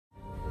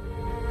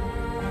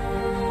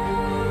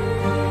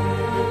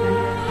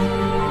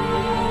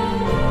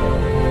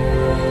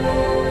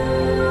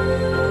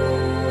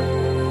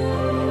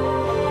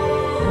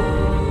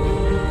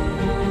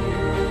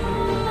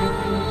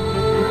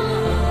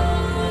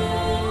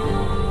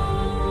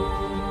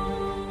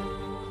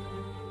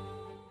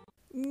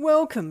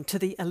Welcome to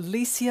the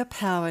Alicia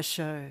Power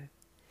Show.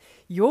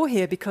 You're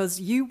here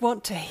because you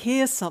want to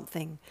hear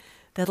something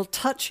that'll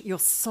touch your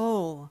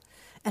soul.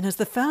 And as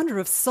the founder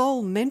of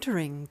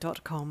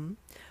soulmentoring.com,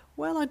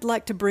 well, I'd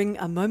like to bring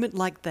a moment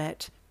like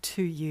that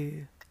to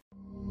you.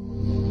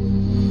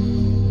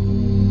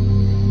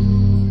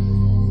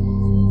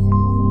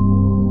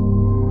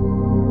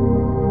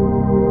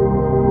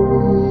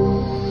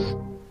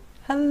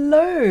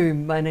 Hello,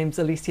 my name's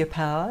Alicia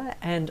Power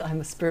and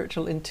I'm a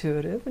spiritual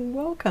intuitive, and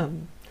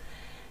welcome.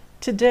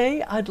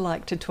 Today I'd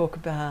like to talk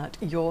about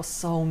your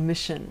soul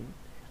mission.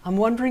 I'm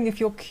wondering if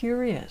you're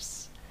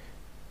curious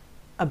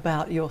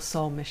about your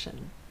soul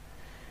mission.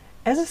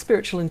 As a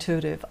spiritual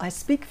intuitive, I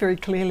speak very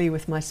clearly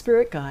with my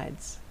spirit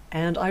guides,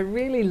 and I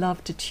really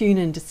love to tune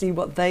in to see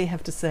what they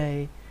have to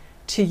say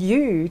to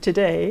you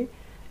today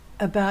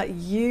about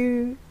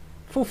you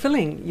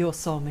fulfilling your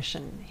soul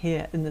mission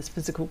here in this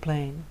physical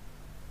plane.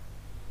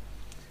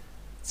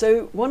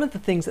 So one of the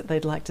things that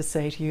they'd like to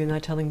say to you, and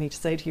they're telling me to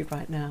say to you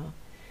right now,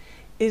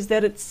 is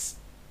that it's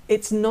a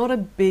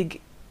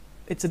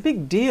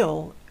big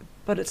deal,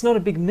 but it's not a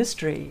big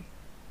mystery.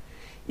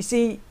 You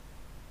see,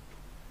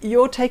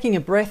 you're taking a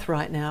breath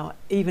right now,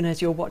 even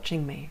as you're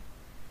watching me.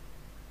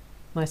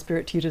 My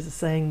spirit tutors are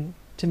saying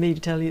to me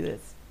to tell you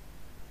this.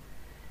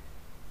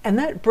 And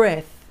that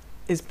breath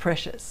is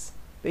precious,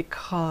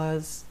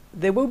 because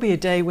there will be a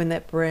day when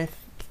that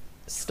breath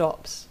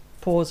stops,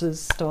 pauses,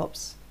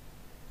 stops.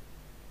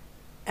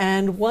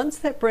 And once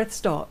that breath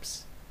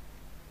stops,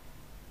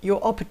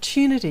 your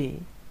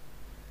opportunity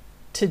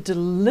to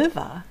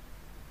deliver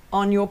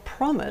on your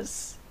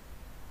promise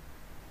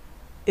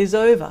is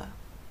over.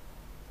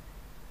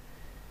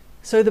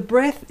 So the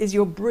breath is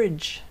your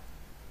bridge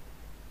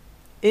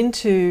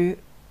into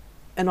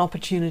an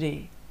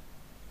opportunity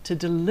to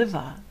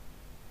deliver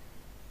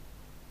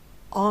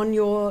on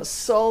your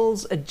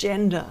soul's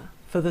agenda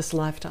for this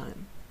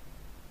lifetime.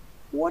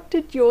 What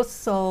did your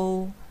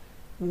soul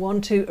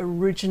want to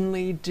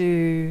originally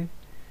do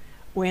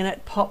when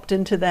it popped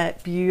into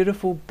that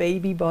beautiful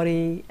baby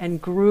body and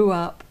grew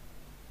up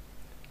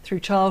through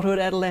childhood,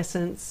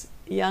 adolescence,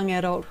 young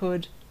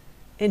adulthood,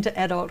 into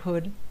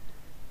adulthood?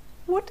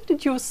 What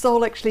did your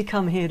soul actually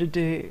come here to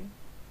do?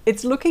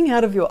 It's looking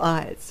out of your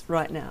eyes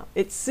right now.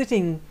 It's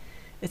sitting,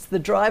 it's the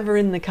driver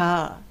in the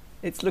car.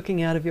 It's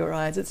looking out of your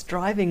eyes. It's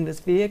driving this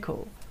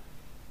vehicle.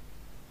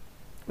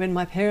 When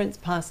my parents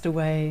passed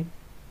away,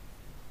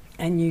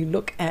 and you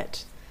look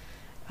at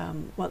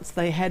once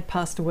they had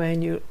passed away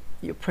and you're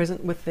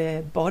present with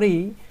their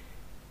body,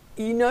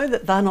 you know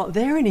that they're not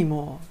there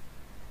anymore.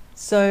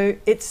 So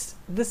this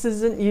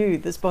isn't you.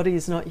 This body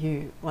is not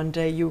you. One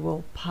day you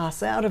will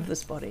pass out of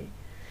this body.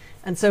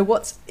 And so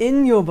what's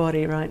in your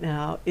body right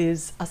now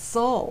is a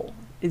soul,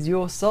 is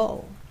your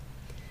soul.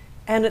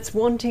 And it's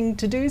wanting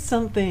to do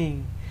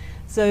something.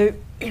 So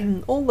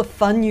all the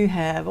fun you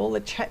have, all the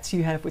chats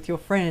you have with your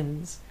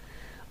friends,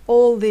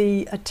 all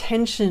the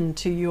attention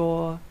to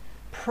your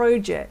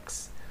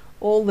projects,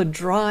 all the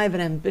drive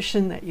and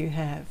ambition that you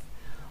have,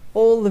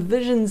 all the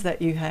visions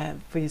that you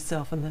have for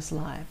yourself in this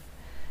life,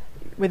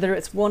 whether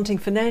it's wanting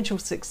financial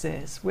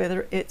success,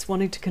 whether it's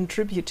wanting to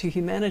contribute to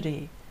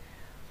humanity,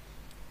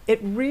 it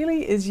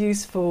really is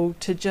useful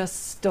to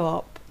just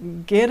stop,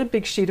 get a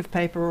big sheet of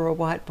paper or a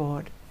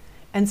whiteboard,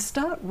 and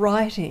start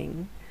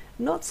writing,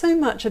 not so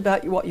much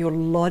about what your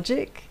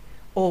logic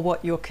or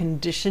what your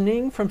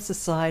conditioning from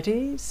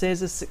society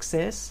says is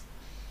success,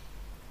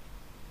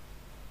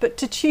 but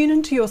to tune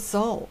into your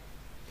soul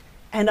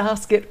and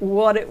ask it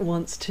what it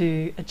wants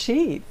to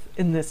achieve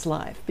in this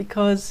life,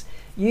 because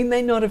you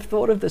may not have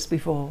thought of this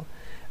before,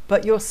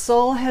 but your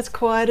soul has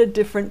quite a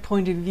different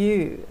point of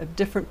view, a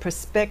different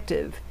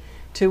perspective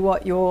to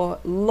what your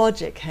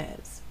logic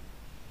has.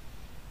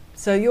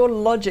 So your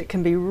logic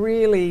can be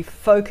really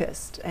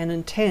focused and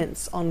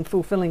intense on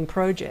fulfilling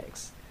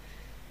projects,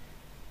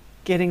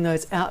 getting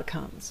those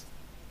outcomes.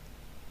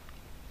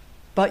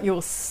 But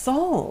your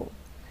soul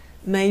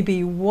may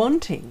be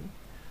wanting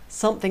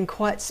something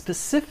quite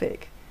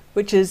specific,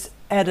 which is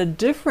at a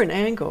different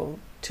angle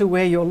to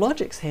where your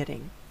logic's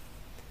heading.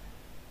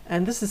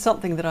 And this is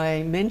something that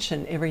I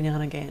mention every now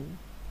and again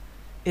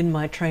in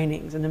my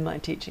trainings and in my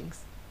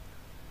teachings.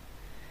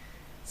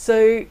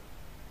 So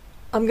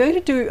I'm going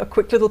to do a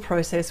quick little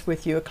process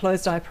with you, a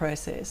closed eye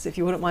process, if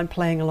you wouldn't mind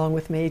playing along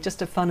with me,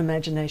 just a fun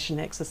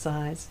imagination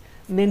exercise,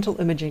 mental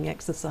imaging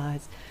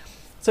exercise.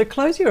 So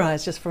close your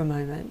eyes just for a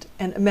moment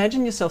and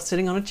imagine yourself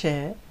sitting on a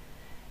chair,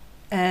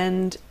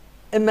 and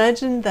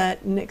imagine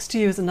that next to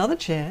you is another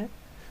chair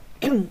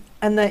and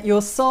that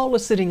your soul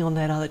is sitting on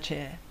that other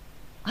chair.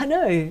 I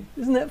know,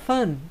 isn't that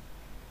fun?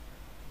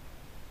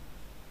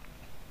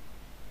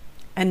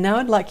 And now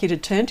I'd like you to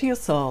turn to your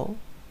soul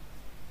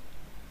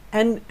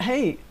and,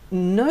 hey,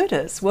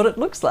 notice what it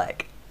looks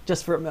like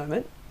just for a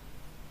moment.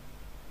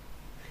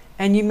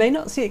 And you may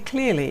not see it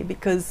clearly,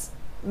 because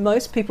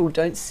most people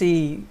don't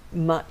see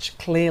much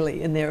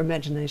clearly in their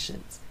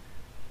imaginations.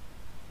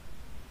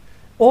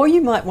 Or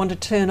you might want to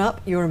turn up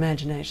your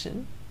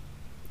imagination,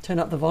 turn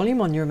up the volume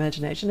on your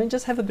imagination, and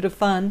just have a bit of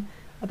fun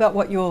about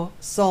what your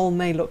soul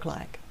may look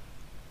like.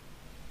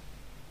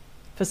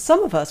 For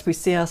some of us, we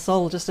see our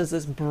soul just as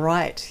this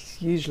bright,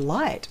 huge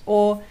light,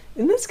 or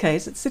in this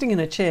case, it's sitting in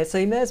a chair, so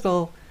you may as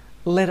well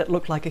let it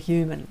look like a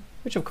human,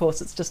 which of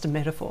course it's just a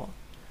metaphor,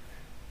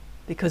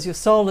 because your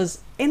soul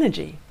is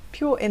energy,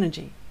 pure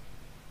energy.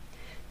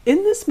 In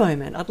this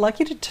moment, I'd like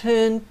you to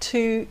turn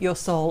to your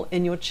soul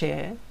in your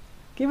chair,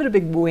 give it a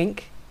big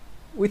wink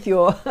with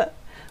your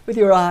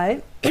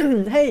eye.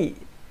 Hey,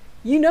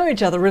 you know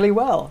each other really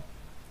well.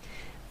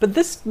 But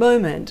this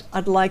moment,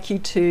 I'd like you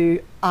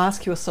to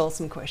ask your soul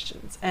some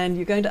questions. And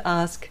you're going to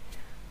ask,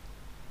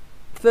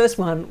 first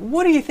one,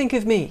 what do you think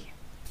of me?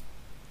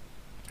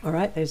 All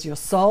right, there's your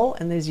soul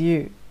and there's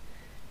you.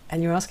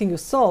 And you're asking your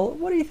soul,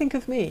 what do you think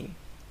of me?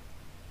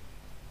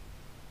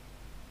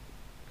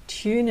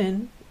 Tune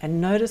in and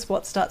notice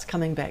what starts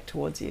coming back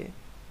towards you.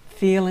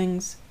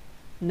 Feelings,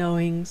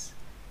 knowings,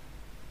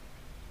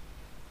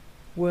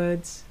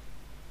 words,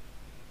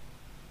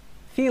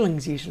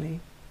 feelings usually.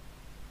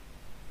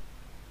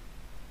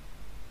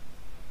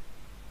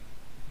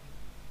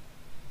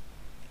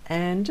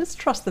 And just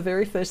trust the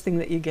very first thing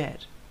that you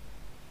get.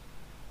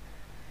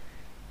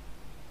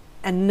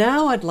 And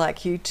now I'd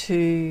like you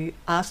to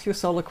ask your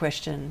soul a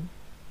question.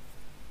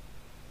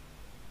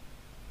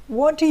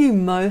 What do you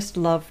most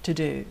love to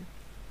do?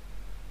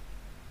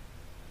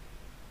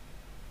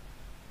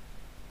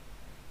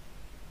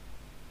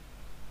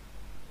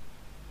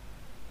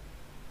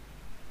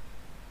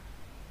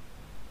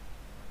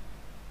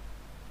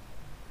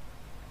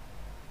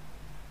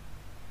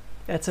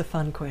 That's a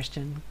fun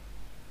question.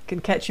 Can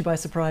catch you by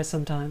surprise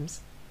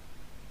sometimes.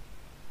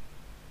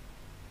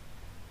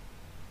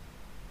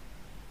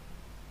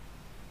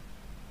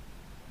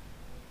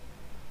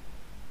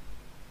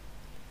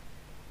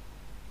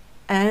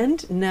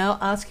 And now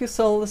ask your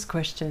soul this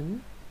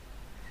question.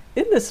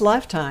 In this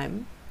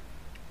lifetime,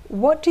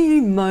 what do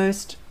you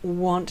most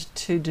want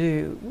to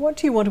do? What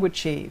do you want to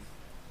achieve?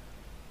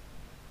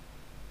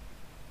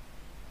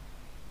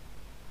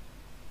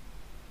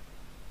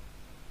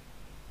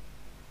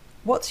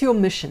 What's your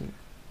mission?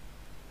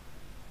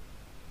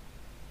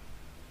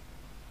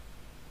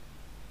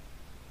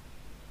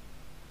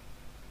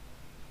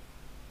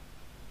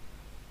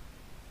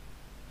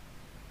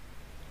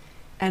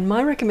 And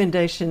my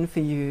recommendation for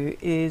you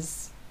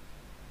is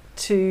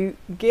to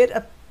get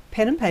a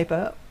pen and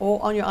paper, or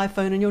on your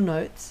iPhone and your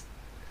notes,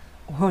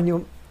 or on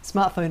your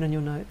smartphone and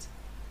your notes,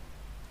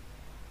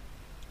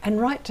 and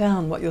write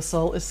down what your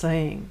soul is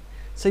saying.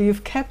 So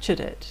you've captured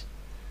it,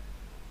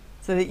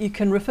 so that you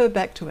can refer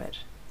back to it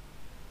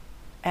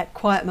at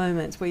quiet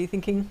moments where you're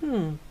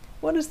thinking,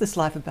 what is this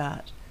life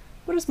about?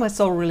 What does my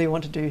soul really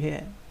want to do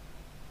here?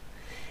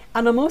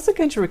 And I'm also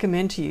going to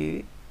recommend to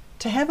you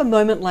to have a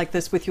moment like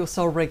this with your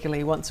soul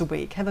regularly, once a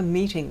week. Have a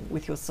meeting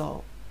with your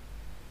soul.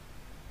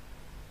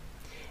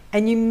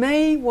 And you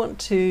may want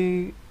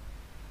to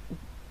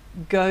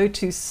go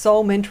to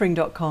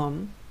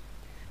soulmentoring.com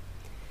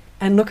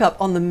and look up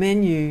on the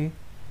menu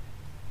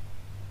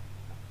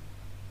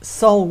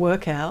Soul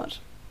Workout,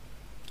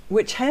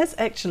 which has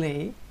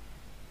actually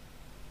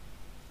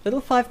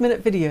little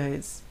 5-minute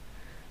videos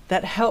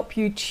that help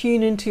you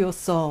tune into your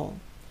soul.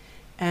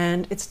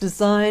 And it's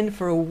designed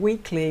for a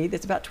weekly,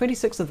 there's about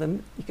 26 of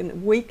them. You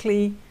can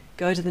weekly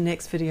go to the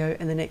next video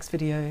and the next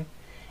video.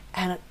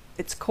 And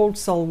it's called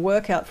Soul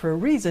Workout for a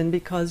reason,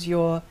 because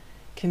you're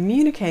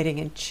communicating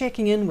and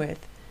checking in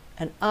with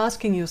and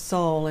asking your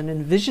soul and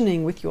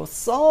envisioning with your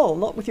soul,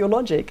 not with your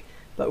logic,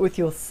 but with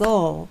your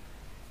soul,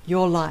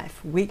 your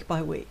life week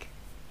by week.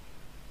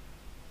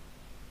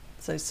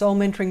 So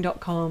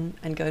soulmentoring.com,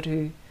 and go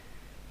to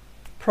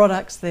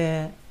products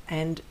there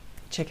and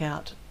check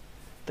out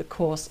the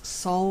course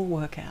Soul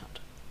Workout.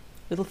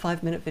 Little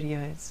 5-minute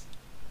videos.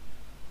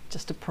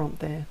 Just a prompt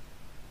there.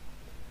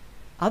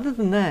 Other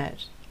than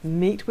that,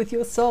 meet with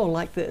your soul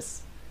like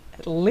this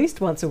at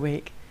least once a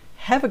week.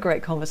 Have a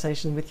great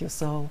conversation with your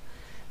soul.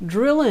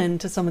 Drill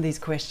into some of these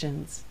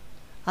questions.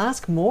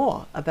 Ask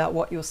more about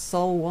what your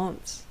soul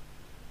wants,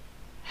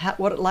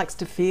 what it likes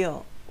to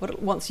feel, what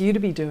it wants you to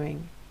be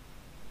doing.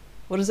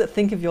 What does it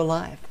think of your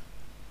life?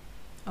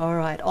 All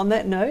right, on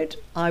that note,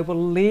 I will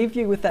leave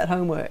you with that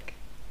homework.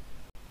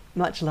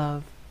 Much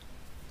love.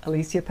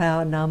 Alicia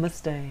Power,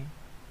 Namaste.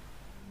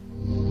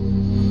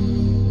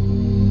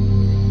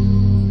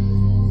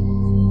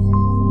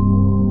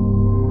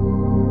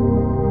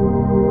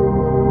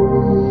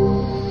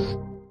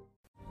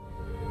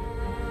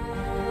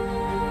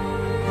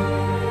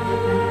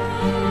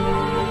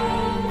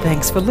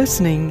 Thanks for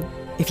listening.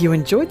 If you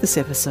enjoyed this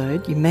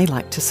episode, you may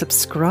like to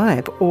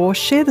subscribe or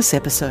share this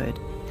episode.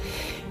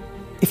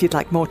 If you'd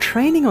like more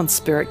training on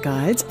spirit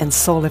guides and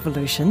soul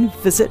evolution,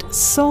 visit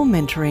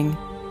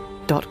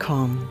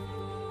soulmentoring.com.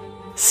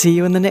 See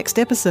you in the next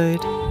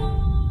episode.